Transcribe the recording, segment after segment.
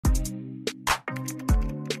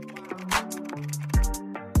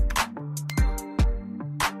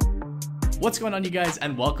What's going on, you guys,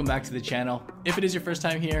 and welcome back to the channel. If it is your first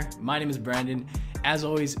time here, my name is Brandon. As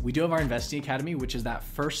always, we do have our Investing Academy, which is that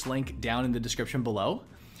first link down in the description below.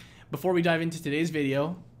 Before we dive into today's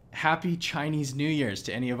video, happy Chinese New Year's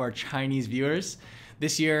to any of our Chinese viewers.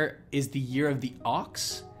 This year is the year of the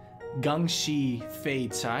ox, Gang Shi Fei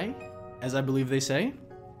Cai, as I believe they say.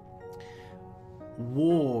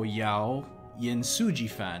 Wo Yao Yin Suji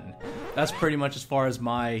Fan. That's pretty much as far as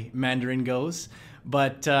my Mandarin goes.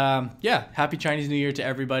 But yeah, happy Chinese New Year to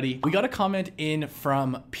everybody. We got a comment in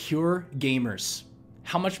from Pure Gamers.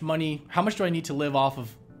 How much do I need to live off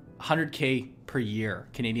of 100K per year,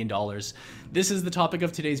 Canadian dollars? This is the topic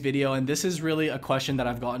of today's video, and this is really a question that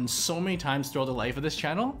I've gotten so many times throughout the life of this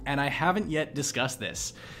channel, and I haven't yet discussed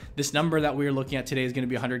this. This number that we're looking at today is gonna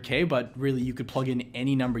be 100K, but really you could plug in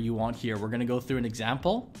any number you want here. We're gonna go through an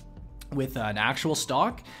example with an actual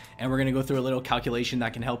stock, and we're gonna go through a little calculation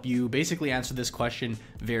that can help you basically answer this question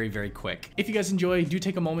very, very quick. If you guys enjoy, do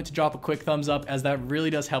take a moment to drop a quick thumbs up, as that really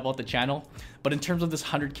does help out the channel. But in terms of this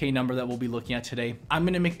 100K number that we'll be looking at today, I'm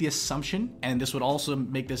gonna make the assumption, and this would also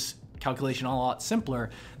make this calculation a lot simpler,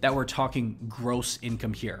 that we're talking gross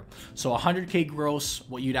income here. So 100K gross,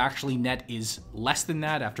 what you'd actually net is less than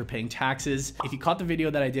that after paying taxes. If you caught the video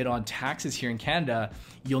that I did on taxes here in Canada,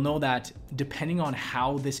 you'll know that depending on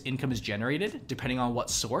how this income is generated, depending on what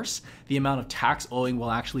source, the amount of tax owing will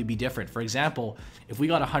actually be different. For example, if we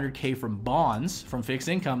got 100K from bonds, from fixed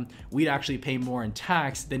income, we'd actually pay more in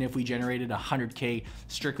tax than if we generated 100K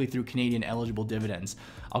strictly through Canadian eligible dividends.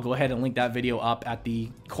 I'll go ahead and link that video up at the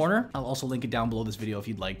corner. I'll also link it down below this video if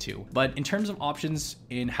you'd like to. But in terms of options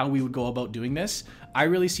in how we would go about doing this, I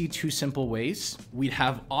really see two simple ways. We'd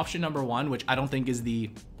have option number one, which I don't think is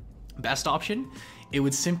the best option. It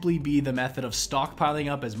would simply be the method of stockpiling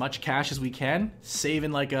up as much cash as we can,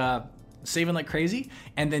 saving like crazy,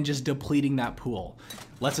 and then just depleting that pool.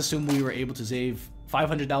 Let's assume we were able to save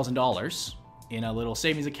 $500,000 in a little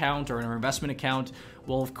savings account or in an investment account.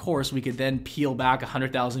 Well, of course, we could then peel back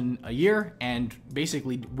 $100,000 a year and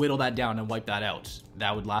basically whittle that down and wipe that out.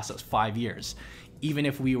 That would last us 5 years. Even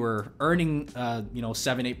if we were earning,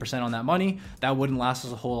 7-8% on that money, that wouldn't last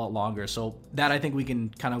us a whole lot longer. So that I think we can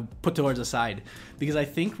kind of put towards the side, because I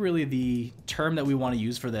think really the term that we want to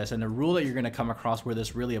use for this, and the rule that you're going to come across where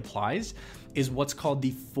this really applies, is what's called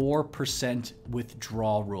the 4%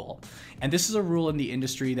 withdrawal rule. And this is a rule in the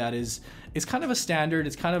industry that is kind of a standard,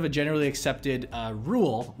 it's kind of a generally accepted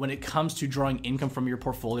rule when it comes to drawing income from your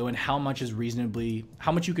portfolio and how much you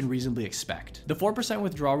can reasonably expect. The 4%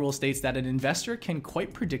 withdrawal rule states that an investor can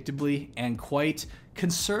quite predictably and quite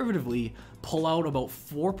conservatively pull out about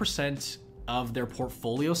 4% of their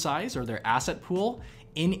portfolio size or their asset pool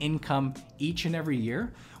in income each and every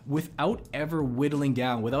year, without ever whittling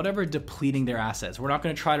down, without ever depleting their assets. We're not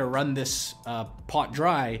going to try to run this pot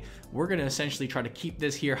dry. We're going to essentially try to keep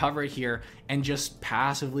this here, hover it here, and just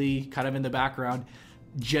passively, kind of in the background,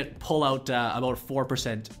 pull out about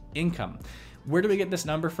 4% income. Where do we get this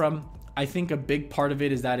number from? I think a big part of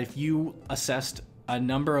it is that if you assessed a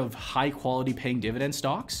number of high quality paying dividend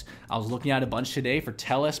stocks. I was looking at a bunch today for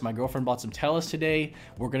TELUS. My girlfriend bought some TELUS today.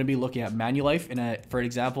 We're going to be looking at Manulife for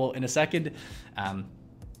example in a second.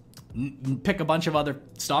 Pick a bunch of other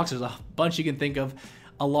stocks. There's a bunch you can think of.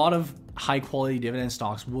 A lot of high quality dividend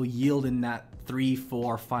stocks will yield in that 3,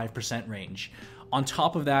 4, 5% range. On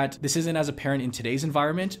top of that, this isn't as apparent in today's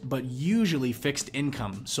environment, but usually fixed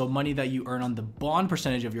income, so money that you earn on the bond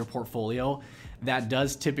percentage of your portfolio, that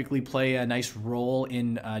does typically play a nice role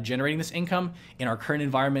in generating this income. In our current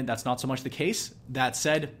environment, that's not so much the case. That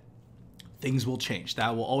said, things will change.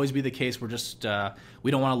 That will always be the case. We're just,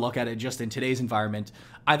 we don't want to look at it just in today's environment.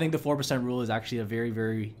 I think the 4% rule is actually a very,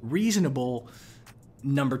 very reasonable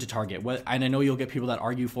number to target. And I know you'll get people that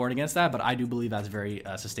argue for and against that, but I do believe that's very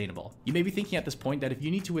sustainable. You may be thinking at this point that if you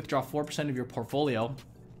need to withdraw 4% of your portfolio,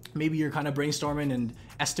 maybe you're kind of brainstorming and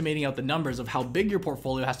estimating out the numbers of how big your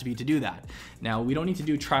portfolio has to be to do that. Now, we don't need to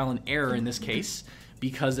do trial and error in this case,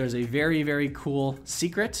 because there's a very, very cool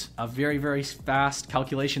secret, a very, very fast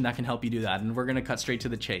calculation that can help you do that. And we're going to cut straight to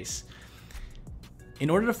the chase. In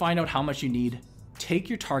order to find out how much you need, take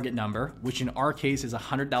your target number, which in our case is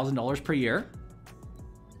 $100,000 per year,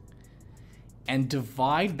 and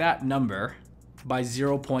divide that number by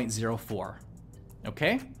 0.04.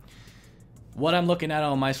 Okay? What I'm looking at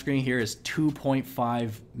on my screen here is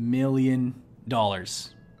 $2.5 million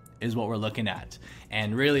is what we're looking at.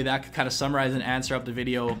 And really that could kind of summarize and answer up the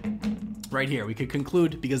video right here. We could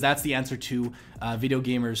conclude, because that's the answer to Video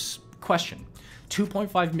Gamer's question.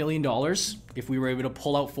 $2.5 million, if we were able to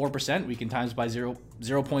pull out 4%, we can times by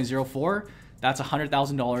 0.04 That's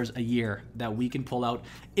 $100,000 a year that we can pull out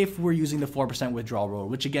if we're using the 4% withdrawal rule,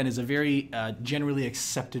 which again is a very generally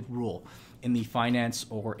accepted rule in the finance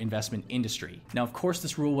or investment industry. Now, of course,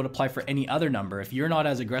 this rule would apply for any other number. If you're not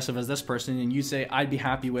as aggressive as this person and you say, I'd be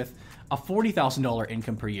happy with a $40,000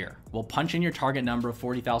 income per year, well, punch in your target number of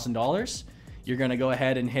 $40,000. You're gonna go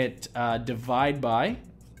ahead and hit divide by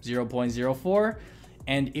 0.04.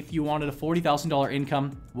 And if you wanted a $40,000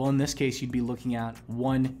 income, well, in this case, you'd be looking at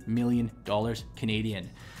 $1 million Canadian.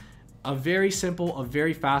 A very simple, a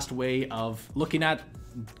very fast way of looking at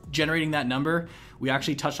generating that number. We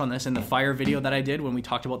actually touched on this in the FIRE video that I did when we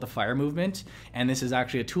talked about the FIRE movement. And this is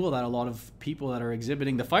actually a tool that a lot of people that are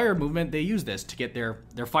exhibiting the FIRE movement, they use this to get their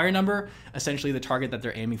FIRE number, essentially the target that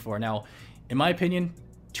they're aiming for. Now, in my opinion,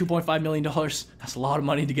 $2.5 million, that's a lot of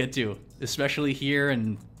money to get to, especially here.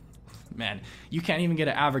 And man, you can't even get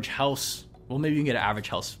an average house. Well, maybe you can get an average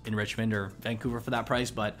house in Richmond or Vancouver for that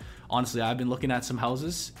price. But honestly, I've been looking at some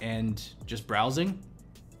houses and just browsing.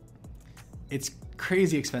 It's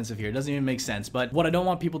crazy expensive here. It doesn't even make sense. But what I don't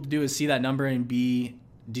want people to do is see that number and be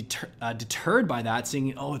deterred by that,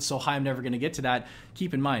 saying, oh, it's so high, I'm never going to get to that.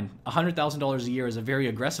 Keep in mind, $100,000 a year is a very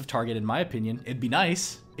aggressive target, in my opinion. It'd be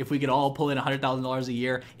nice if we could all pull in $100,000 a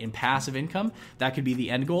year in passive income. That could be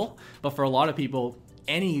the end goal. But for a lot of people,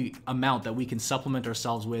 any amount that we can supplement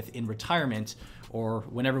ourselves with in retirement or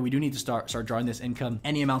whenever we do need to start drawing this income,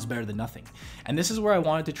 any amount's better than nothing. And this is where I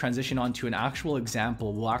wanted to transition on to an actual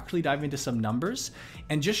example. We'll actually dive into some numbers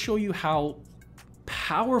and just show you how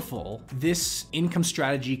powerful this income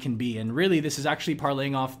strategy can be. And really, this is actually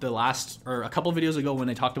parlaying off the last, or a couple of videos ago when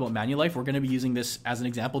I talked about Manulife. We're going to be using this as an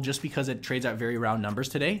example just because it trades at very round numbers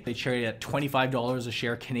today. They trade at $25 a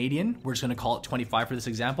share Canadian. We're just going to call it 25 for this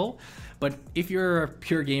example. But if you're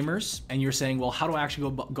pure gamers and you're saying, well, how do I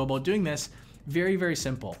actually go about doing this? Very, very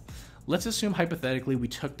simple. Let's assume hypothetically we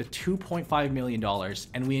took the $2.5 million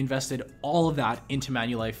and we invested all of that into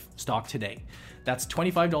Manulife stock today. That's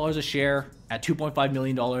 $25 a share at $2.5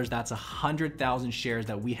 million. That's 100,000 shares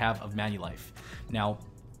that we have of Manulife. Now,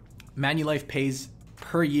 Manulife pays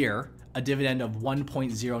per year a dividend of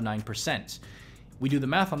 1.09%. We do the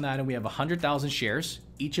math on that and we have 100,000 shares,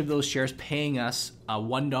 each of those shares paying us a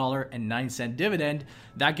 $1.09 dividend.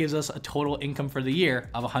 That gives us a total income for the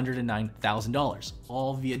year of $109,000.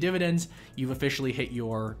 All via dividends, you've officially hit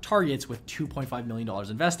your targets with $2.5 million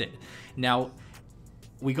invested. Now,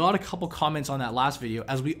 we got a couple comments on that last video,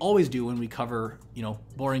 as we always do when we cover,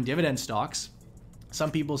 boring dividend stocks.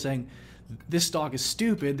 Some people saying, this stock is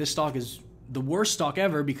stupid, this stock is the worst stock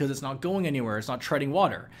ever because it's not going anywhere, it's not treading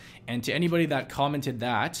water. And to anybody that commented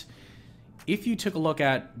that, if you took a look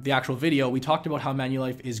at the actual video, we talked about how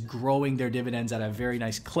Manulife is growing their dividends at a very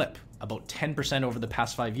nice clip, about 10% over the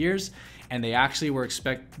past 5 years. And they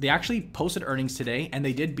actually posted earnings today and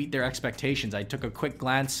they did beat their expectations. I took a quick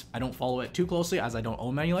glance. I don't follow it too closely as I don't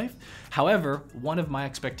own Manulife. However, one of my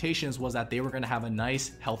expectations was that they were going to have a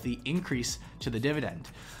nice, healthy increase to the dividend.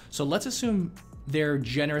 So let's assume they're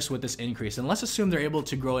generous with this increase, and let's assume they're able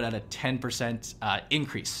to grow it at a 10%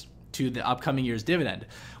 increase to the upcoming year's dividend.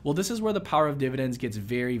 Well, this is where the power of dividends gets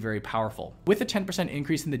very, very powerful. With a 10%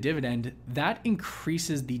 increase in the dividend, that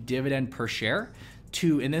increases the dividend per share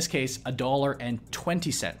to, in this case,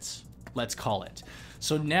 $1.20, let's call it.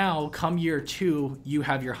 So now, come year 2, you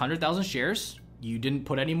have your 100,000 shares. You didn't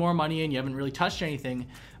put any more money in, you haven't really touched anything,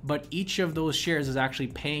 but each of those shares is actually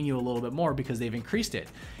paying you a little bit more because they've increased it.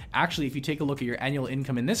 Actually, if you take a look at your annual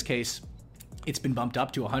income in this case, it's been bumped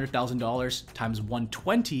up to $100,000 times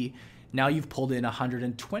 120. Now you've pulled in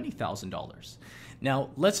 $120,000. Now,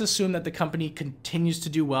 let's assume that the company continues to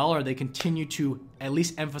do well, or they continue to at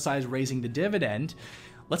least emphasize raising the dividend.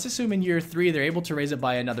 Let's assume in year 3, they're able to raise it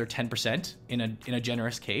by another 10% in a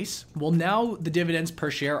generous case. Well, now the dividends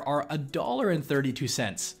per share are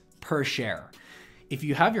 $1.32 per share. If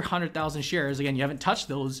you have your 100,000 shares, again, you haven't touched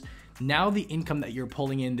those, now the income that you're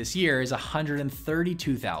pulling in this year is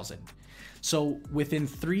 $132,000. So within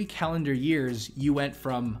 3 calendar years, you went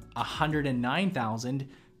from $109,000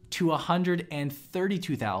 to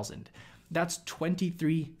 $132,000. That's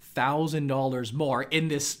 $23,000 more in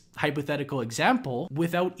this hypothetical example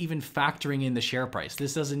without even factoring in the share price.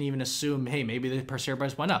 This doesn't even assume, hey, maybe the share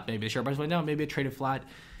price went up, maybe the share price went down, maybe it traded flat.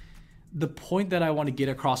 The point that I want to get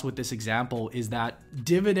across with this example is that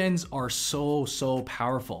dividends are so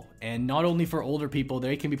powerful. And not only for older people,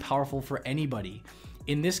 they can be powerful for anybody.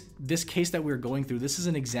 In this case that we're going through, this is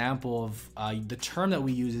an example of the term that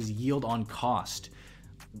we use is yield on cost.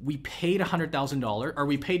 we paid $100,000, or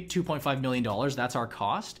we paid $2.5 million. That's our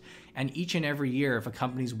cost. And each and every year, if a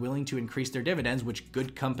company's willing to increase their dividends, which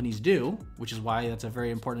good companies do, which is why that's a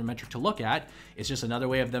very important metric to look at, it's just another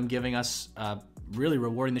way of them giving us, really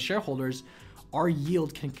rewarding the shareholders. Our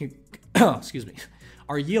yield can excuse me,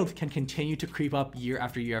 our yield can continue to creep up year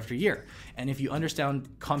after year after year. And if you understand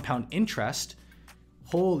compound interest,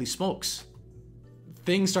 holy smokes,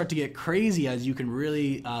 things start to get crazy as you can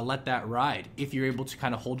really let that ride if you're able to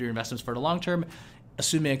kind of hold your investments for the long term,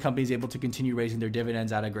 assuming a company is able to continue raising their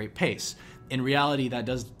dividends at a great pace. In reality, that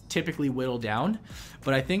does typically whittle down,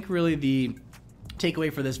 but I think really the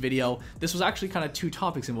takeaway for this video, this was actually kind of two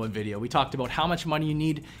topics in one video. We talked about how much money you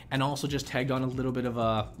need, and also just tagged on a little bit of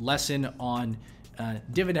a lesson on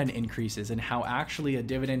dividend increases and how actually a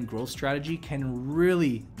dividend growth strategy can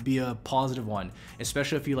really be a positive one,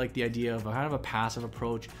 especially if you like the idea of kind of a passive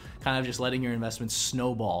approach, kind of just letting your investments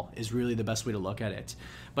snowball is really the best way to look at it.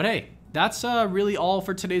 But hey, that's really all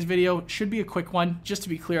for today's video. Should be a quick one. Just to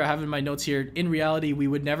be clear, I have in my notes here, in reality, we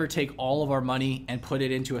would never take all of our money and put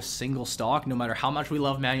it into a single stock, no matter how much we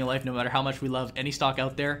love Manulife, no matter how much we love any stock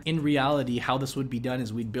out there. In reality, how this would be done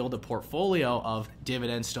is we'd build a portfolio of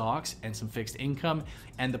dividend stocks and some fixed income,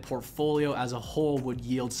 and the portfolio as a whole would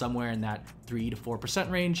yield somewhere in that 3 to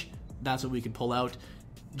 4% range. That's what we could pull out,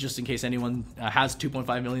 just in case anyone has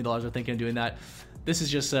 $2.5 million or thinking of doing that. This is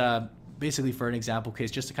just basically for an example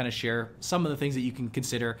case, just to kind of share some of the things that you can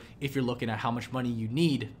consider if you're looking at how much money you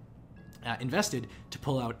need invested to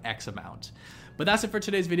pull out X amount. But that's it for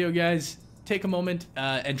today's video, guys. Take a moment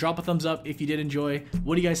and drop a thumbs up if you did enjoy.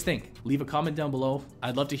 What do you guys think? Leave a comment down below.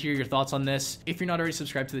 I'd love to hear your thoughts on this. If you're not already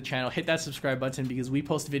subscribed to the channel, hit that subscribe button, because we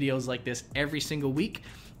post videos like this every single week.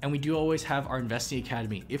 And we do always have our Investing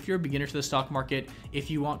Academy. If you're a beginner to the stock market,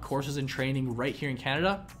 if you want courses and training right here in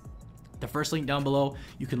Canada, the first link down below,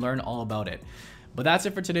 you can learn all about it. But that's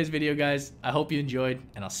it for today's video, guys. I hope you enjoyed,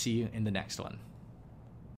 and I'll see you in the next one.